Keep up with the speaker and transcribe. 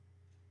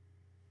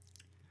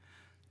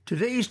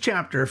Today's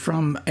chapter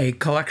from a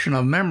collection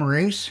of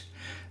memories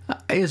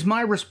is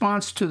my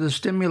response to the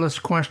stimulus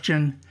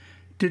question,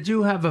 did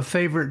you have a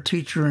favorite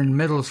teacher in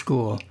middle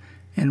school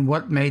and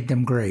what made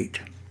them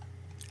great?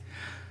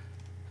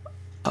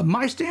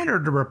 My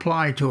standard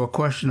reply to a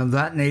question of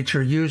that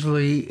nature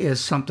usually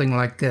is something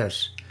like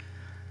this.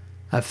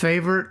 A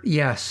favorite?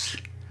 Yes.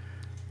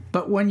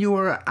 But when you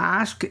are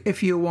asked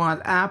if you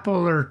want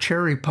apple or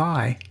cherry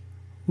pie,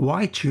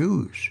 why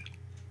choose?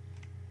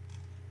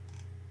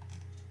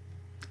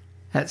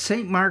 At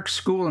St. Mark's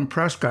School in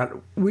Prescott,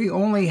 we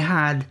only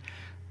had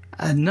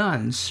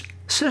nuns,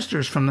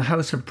 sisters from the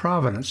House of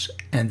Providence,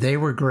 and they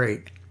were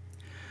great.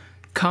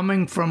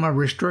 Coming from a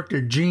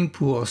restricted gene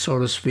pool, so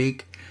to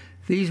speak,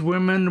 these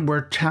women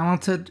were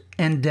talented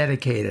and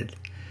dedicated.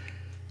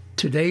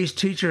 Today's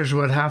teachers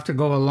would have to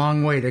go a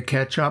long way to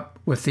catch up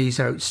with these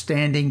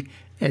outstanding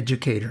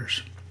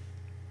educators.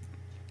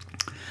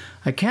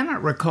 I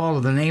cannot recall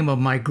the name of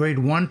my grade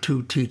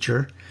 1-2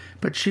 teacher,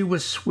 but she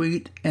was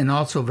sweet and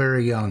also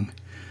very young.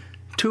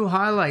 Two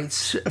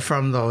highlights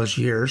from those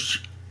years,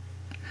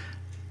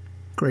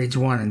 grades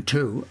 1 and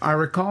 2, I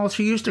recall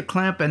she used to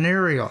clamp an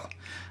aerial,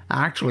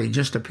 actually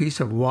just a piece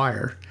of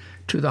wire,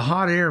 to the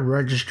hot air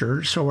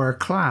register so our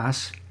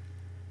class,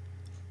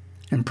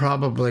 and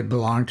probably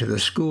belonged to the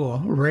school,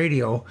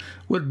 radio,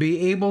 would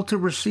be able to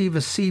receive a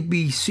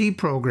CBC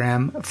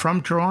program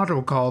from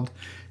Toronto called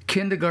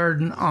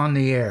Kindergarten on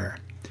the Air.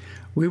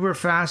 We were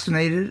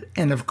fascinated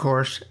and, of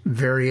course,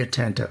 very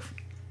attentive.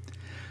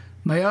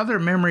 My other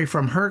memory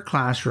from her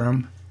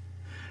classroom,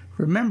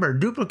 remember,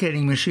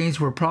 duplicating machines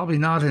were probably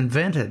not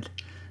invented,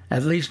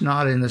 at least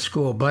not in the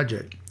school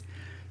budget.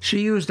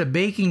 She used a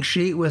baking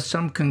sheet with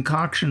some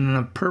concoction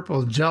of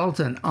purple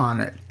gelatin on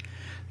it,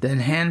 then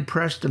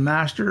hand-pressed the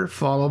master,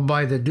 followed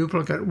by the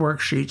duplicate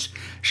worksheets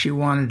she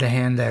wanted to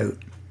hand out.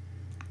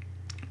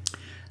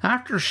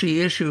 After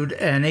she issued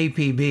an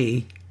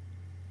APB,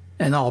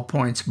 an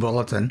all-points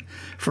bulletin,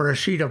 for a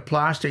sheet of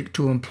plastic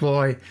to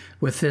employ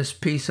with this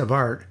piece of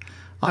art,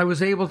 I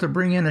was able to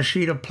bring in a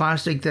sheet of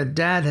plastic that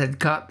Dad had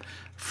cut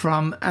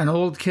from an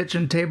old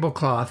kitchen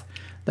tablecloth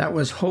that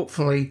was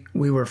hopefully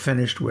we were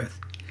finished with.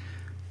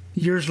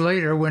 Years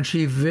later, when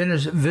she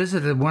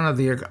visited one of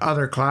the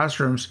other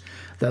classrooms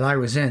that I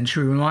was in,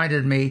 she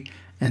reminded me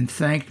and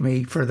thanked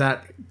me for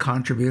that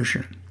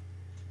contribution.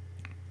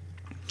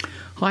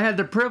 I had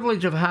the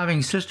privilege of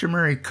having Sister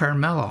Mary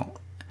Carmelo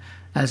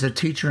as a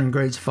teacher in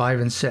grades 5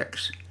 and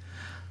 6.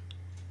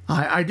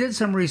 I did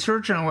some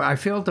research and I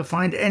failed to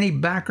find any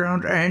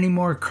background or any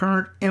more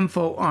current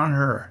info on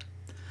her.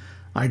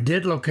 I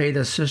did locate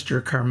a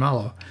Sister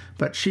Carmelo,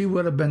 but she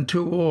would have been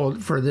too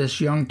old for this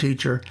young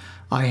teacher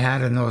I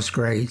had in those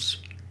grades.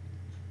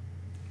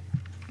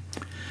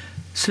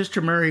 Sister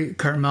Mary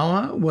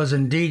Carmela was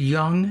indeed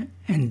young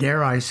and,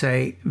 dare I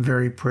say,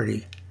 very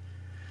pretty.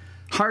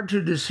 Hard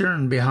to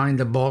discern behind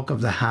the bulk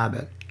of the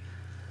habit.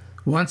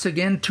 Once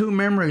again, two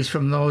memories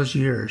from those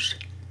years.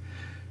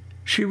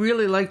 She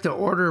really liked to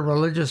order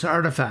religious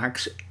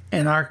artifacts,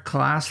 and our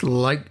class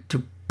liked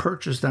to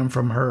purchase them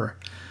from her.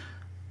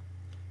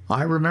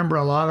 I remember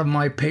a lot of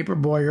my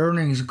paperboy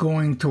earnings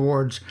going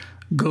towards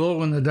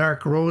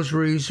glow-in-the-dark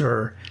rosaries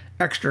or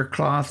extra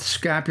cloth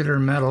scapular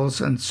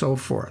medals and so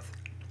forth.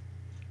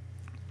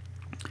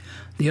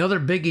 The other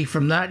biggie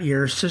from that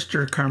year,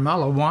 Sister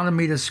Carmela wanted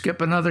me to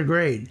skip another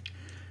grade,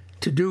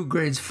 to do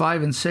grades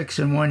 5 and 6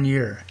 in 1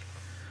 year.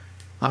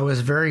 I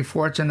was very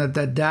fortunate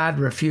that Dad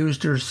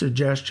refused her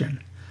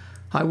suggestion.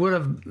 I would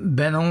have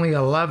been only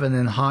 11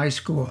 in high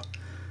school.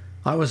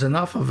 I was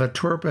enough of a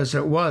twerp as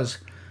it was,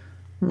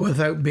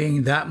 without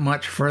being that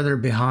much further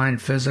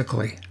behind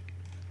physically.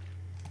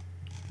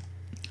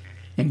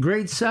 In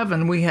grade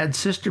 7, we had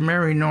Sister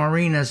Mary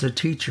Noreen as a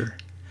teacher.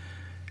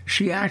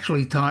 She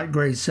actually taught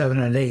grades 7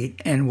 and 8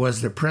 and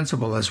was the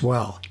principal as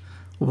well.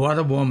 What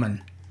a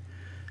woman.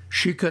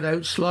 She could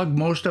outslug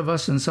most of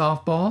us in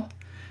softball,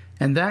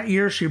 and that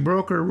year she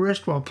broke her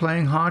wrist while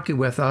playing hockey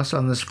with us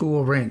on the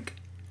school rink.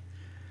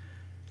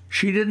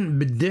 She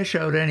didn't dish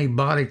out any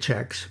body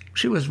checks.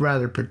 She was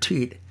rather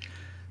petite,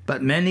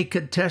 but many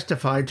could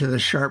testify to the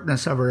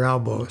sharpness of her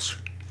elbows.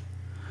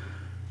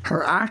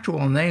 Her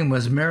actual name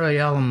was Mary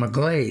Ellen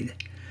McGlade,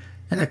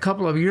 and a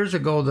couple of years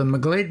ago the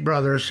McGlade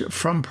brothers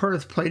from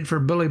Perth played for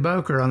Billy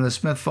Bowker on the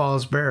Smith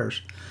Falls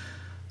Bears.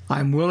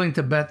 I'm willing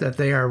to bet that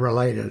they are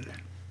related.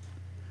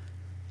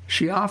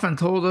 She often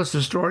told us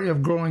the story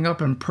of growing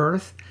up in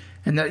Perth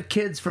and that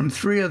kids from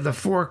 3 of the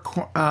 4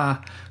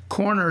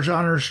 corners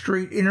on her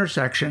street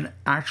intersection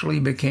actually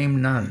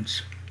became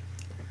nuns.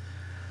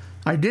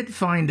 I did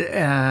find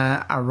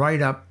a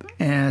write-up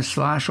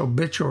 /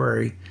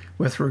 obituary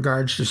with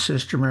regards to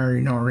Sister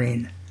Mary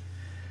Noreen.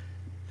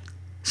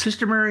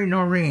 Sister Mary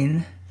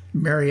Noreen,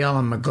 Mary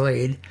Ellen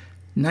McGlade,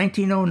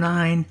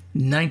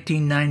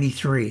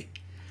 1909-1993.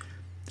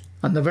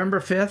 On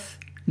November 5th,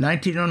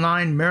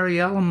 1909, Mary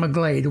Ellen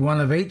McGlade,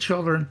 one of 8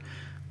 children,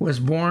 was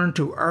born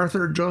to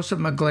Arthur Joseph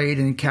McGlade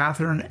and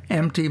Catherine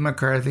M.T.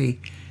 McCarthy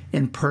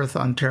in Perth,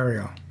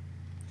 Ontario.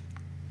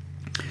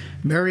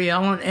 Mary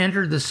Ellen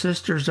entered the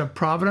Sisters of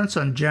Providence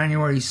on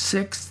January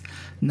 6,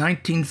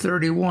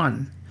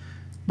 1931,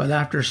 but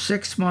after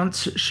 6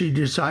 months she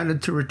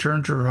decided to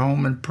return to her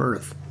home in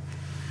Perth.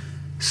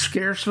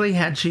 Scarcely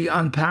had she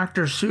unpacked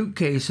her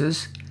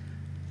suitcases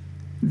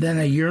than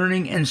a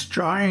yearning and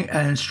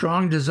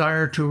strong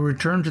desire to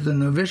return to the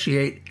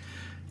novitiate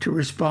to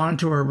respond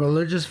to her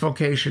religious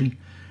vocation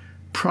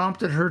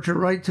prompted her to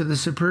write to the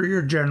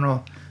Superior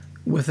General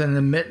with an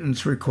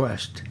admittance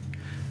request.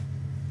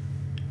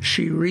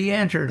 She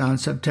re-entered on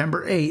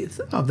September 8th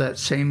of that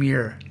same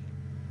year.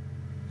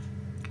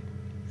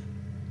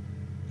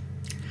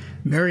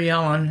 Mary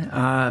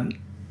Ellen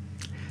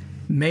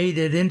made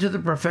it into the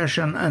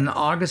profession on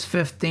August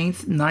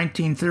 15th,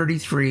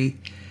 1933,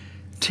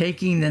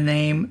 taking the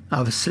name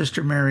of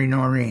Sister Mary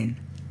Noreen.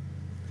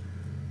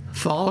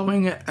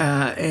 Following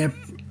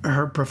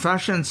her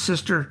profession,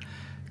 Sister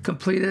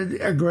completed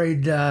a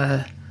grade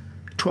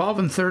 12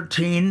 and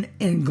 13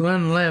 in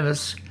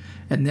Glenlevis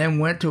and then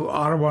went to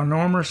Ottawa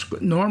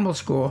Normal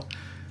School,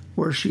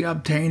 where she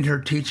obtained her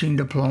teaching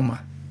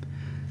diploma.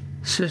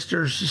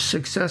 Sister's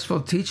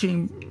successful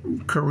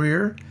teaching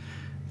career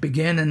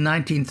began in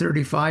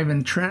 1935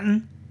 in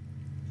Trenton,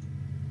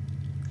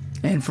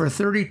 and for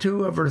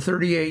 32 of her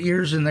 38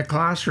 years in the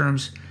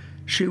classrooms,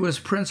 she was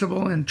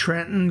principal in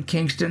Trenton,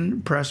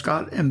 Kingston,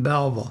 Prescott, and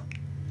Belleville.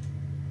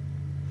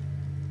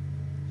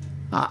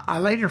 I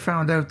later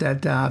found out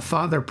that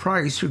Father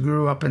Price, who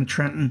grew up in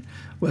Trenton,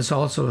 was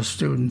also a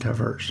student of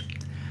hers.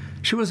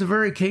 She was a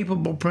very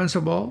capable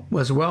principal,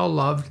 was well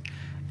loved,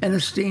 and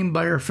esteemed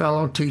by her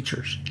fellow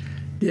teachers,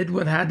 did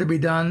what had to be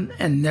done,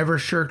 and never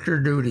shirked her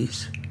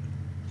duties.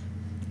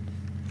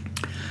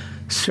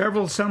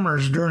 Several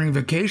summers during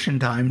vacation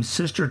time,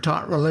 Sister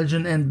taught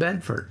religion in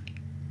Bedford.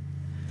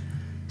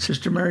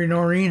 Sister Mary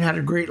Noreen had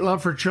a great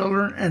love for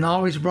children and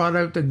always brought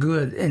out the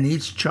good in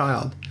each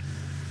child,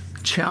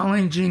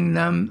 challenging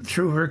them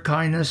through her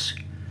kindness,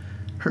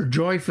 her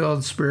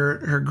joy-filled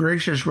spirit, her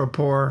gracious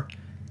rapport,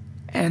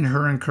 and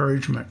her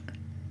encouragement.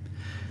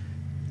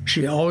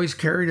 She always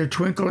carried a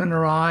twinkle in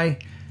her eye,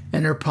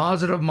 and her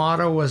positive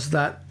motto was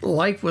that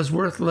life was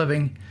worth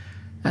living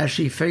as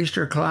she faced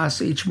her class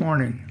each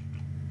morning.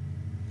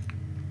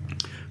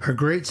 Her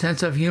great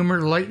sense of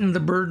humor lightened the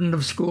burden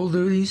of school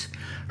duties.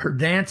 Her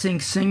dancing,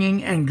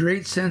 singing, and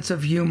great sense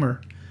of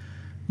humor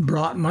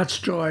brought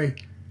much joy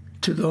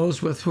to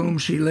those with whom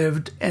she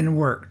lived and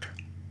worked.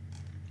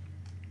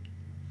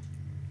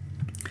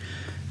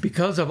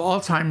 Because of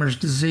Alzheimer's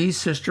disease,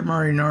 Sister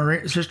Mary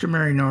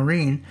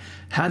Noreen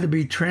had to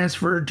be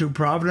transferred to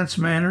Providence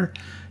Manor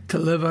to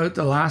live out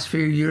the last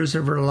few years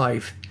of her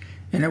life,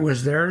 and it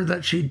was there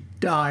that she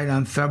died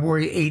on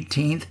February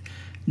 18th,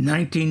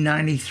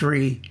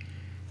 1993,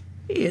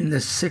 in the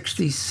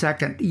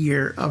 62nd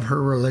year of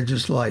her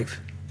religious life.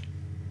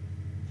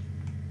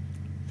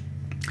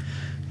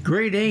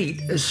 Grade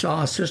 8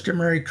 saw Sister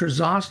Mary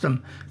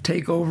Chrysostom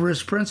take over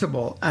as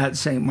principal at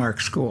St.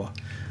 Mark's School.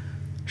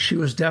 She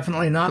was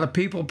definitely not a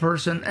people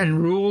person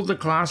and ruled the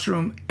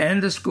classroom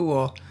and the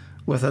school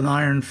with an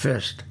iron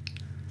fist.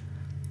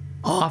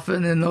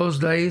 Often in those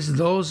days,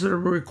 those are the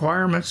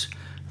requirements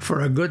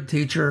for a good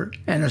teacher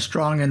and a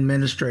strong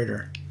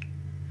administrator.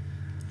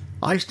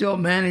 I still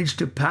managed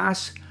to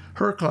pass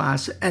her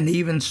class and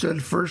even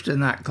stood first in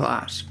that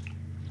class.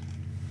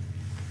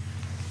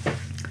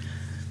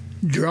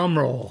 Drum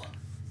roll.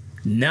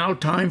 Now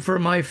time for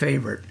my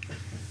favorite.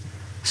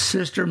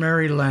 Sister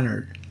Mary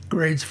Leonard,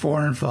 grades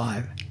 4 and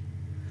 5.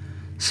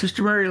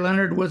 Sister Mary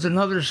Leonard was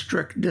another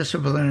strict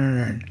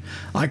disciplinarian.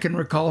 I can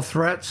recall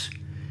threats,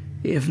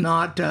 if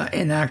not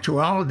in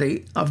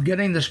actuality, of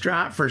getting the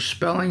strap for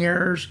spelling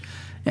errors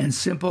and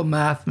simple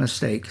math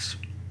mistakes.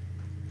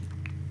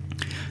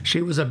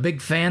 She was a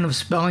big fan of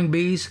spelling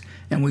bees,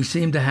 and we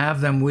seemed to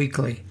have them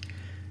weekly.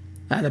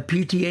 At a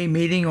PTA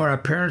meeting or a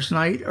parents'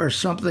 night or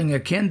something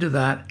akin to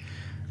that,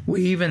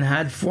 we even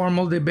had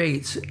formal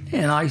debates,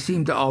 and I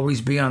seemed to always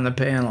be on the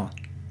panel.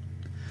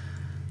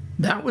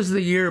 That was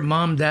the year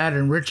Mom, Dad,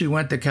 and Richie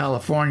went to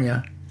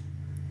California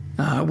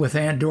with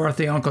Aunt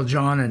Dorothy, Uncle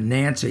John, and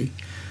Nancy.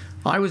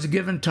 I was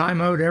given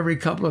time out every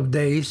couple of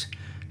days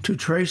to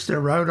trace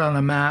their route on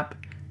a map,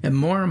 and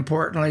more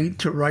importantly,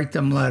 to write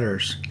them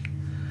letters.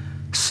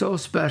 So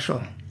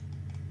special.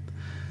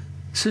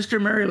 Sister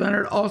Mary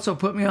Leonard also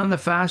put me on the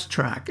fast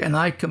track, and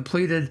I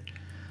completed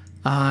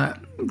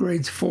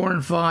grades 4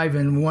 and 5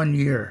 in 1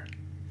 year.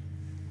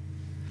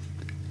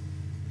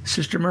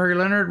 Sister Mary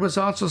Leonard was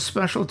also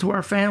special to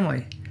our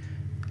family.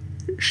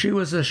 She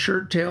was a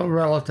shirt-tail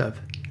relative.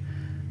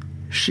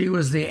 She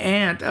was the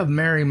aunt of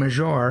Mary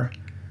Major,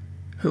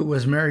 who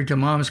was married to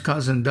Mom's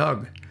cousin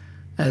Doug,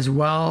 as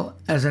well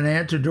as an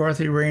aunt to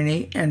Dorothy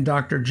Rainey and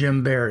Dr.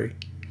 Jim Barry,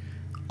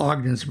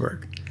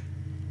 Ogdensburg.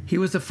 He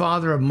was the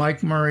father of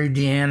Mike Murray,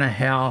 Deanna,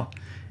 Hal,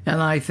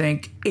 and I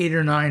think 8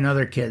 or 9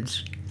 other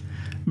kids.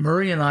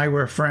 Murray and I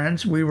were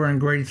friends. We were in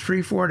grade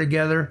 3-4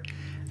 together,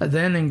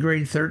 then in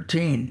grade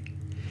 13.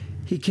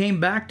 He came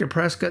back to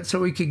Prescott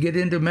so he could get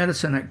into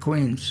medicine at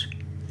Queen's.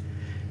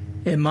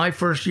 In my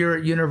first year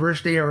at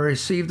university, I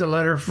received a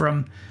letter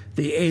from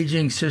the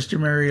aging Sister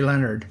Mary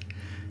Leonard,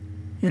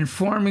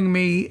 informing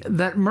me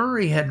that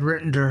Murray had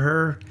written to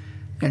her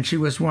and she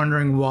was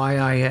wondering why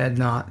I had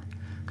not.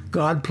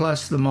 God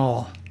bless them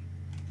all.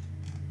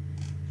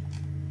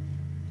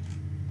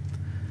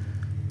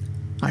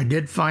 I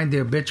did find the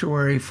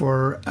obituary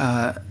for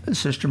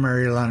Sister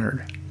Mary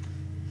Leonard.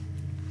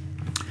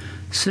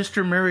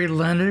 Sister Mary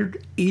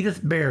Leonard,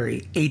 Edith Berry,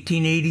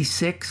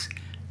 1886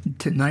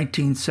 to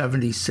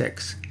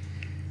 1976.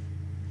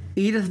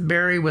 Edith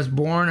Berry was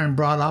born and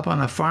brought up on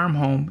a farm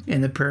home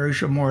in the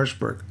parish of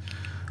Morrisburg,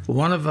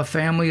 one of a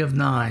family of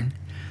 9,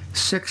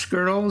 6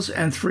 girls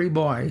and 3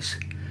 boys.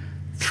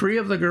 3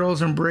 of the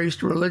girls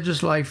embraced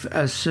religious life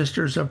as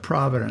Sisters of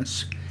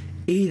Providence.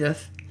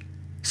 Edith,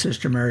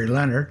 Sister Mary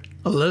Leonard,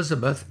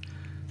 Elizabeth,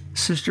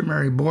 Sister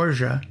Mary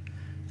Borgia,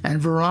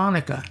 and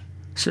Veronica,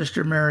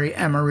 Sister Mary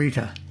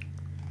Emerita.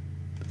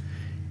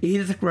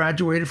 Edith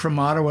graduated from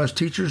Ottawa's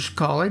Teachers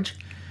College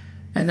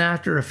and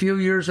after a few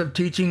years of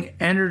teaching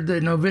entered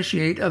the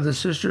novitiate of the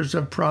Sisters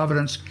of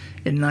Providence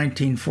in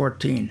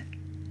 1914.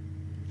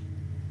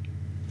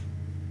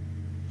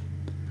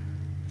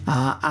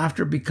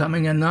 After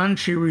becoming a nun,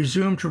 she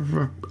resumed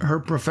her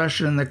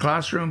profession in the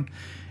classroom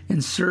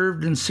and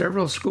served in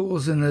several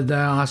schools in the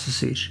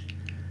diocese.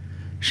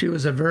 She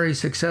was a very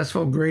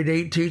successful grade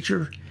 8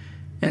 teacher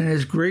and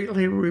is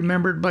greatly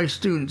remembered by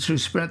students who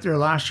spent their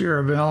last year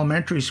of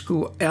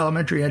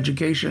elementary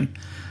education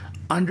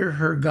under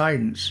her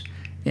guidance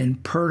in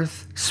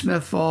Perth,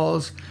 Smith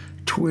Falls,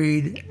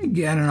 Tweed,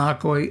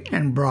 Gananoque,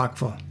 and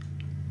Brockville.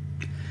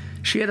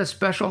 She had a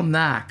special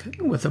knack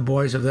with the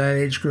boys of that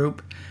age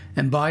group,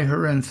 and by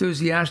her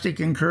enthusiastic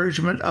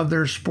encouragement of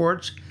their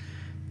sports,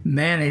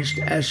 managed,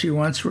 as she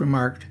once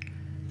remarked,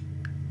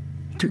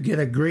 to get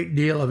a great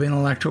deal of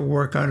intellectual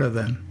work out of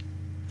them.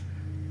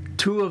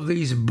 2 of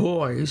these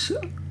boys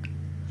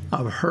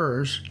of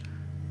hers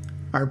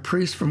are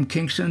priests from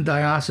Kingston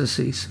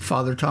Diocese,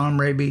 Father Tom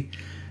Raby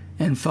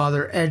and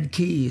Father Ed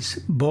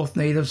Keyes, both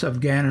natives of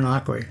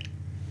Gananoque.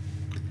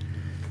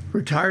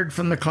 Retired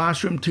from the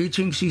classroom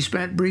teaching, she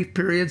spent brief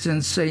periods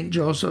in St.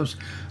 Joseph's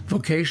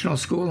Vocational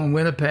School in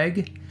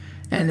Winnipeg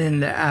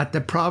and at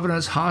the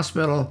Providence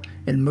Hospital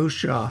in Moose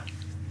Jaw.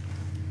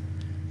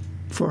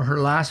 For her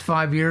last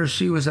 5 years,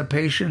 she was a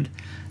patient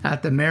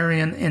at the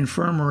Marian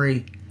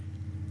Infirmary,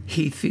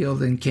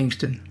 Heathfield in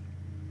Kingston.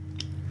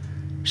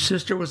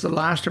 Sister was the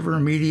last of her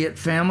immediate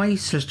family.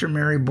 Sister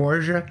Mary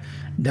Borgia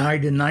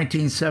died in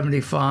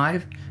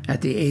 1975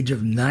 at the age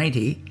of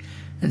 90,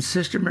 and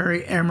Sister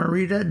Mary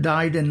Emerita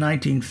died in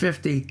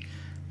 1950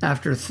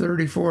 after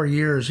 34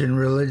 years in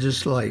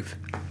religious life.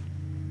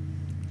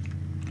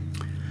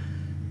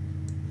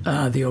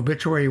 The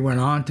obituary went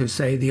on to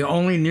say, the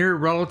only near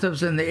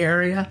relatives in the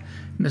area,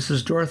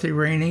 Mrs. Dorothy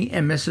Rainey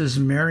and Mrs.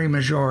 Mary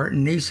Major,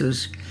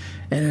 nieces,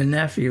 and a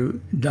nephew,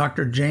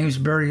 Dr. James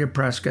Berry of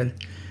Prescott,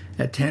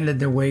 attended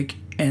the wake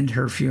and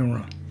her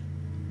funeral.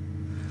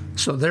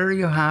 So there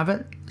you have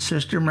it,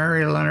 Sister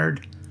Mary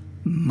Leonard,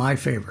 my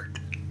favorite.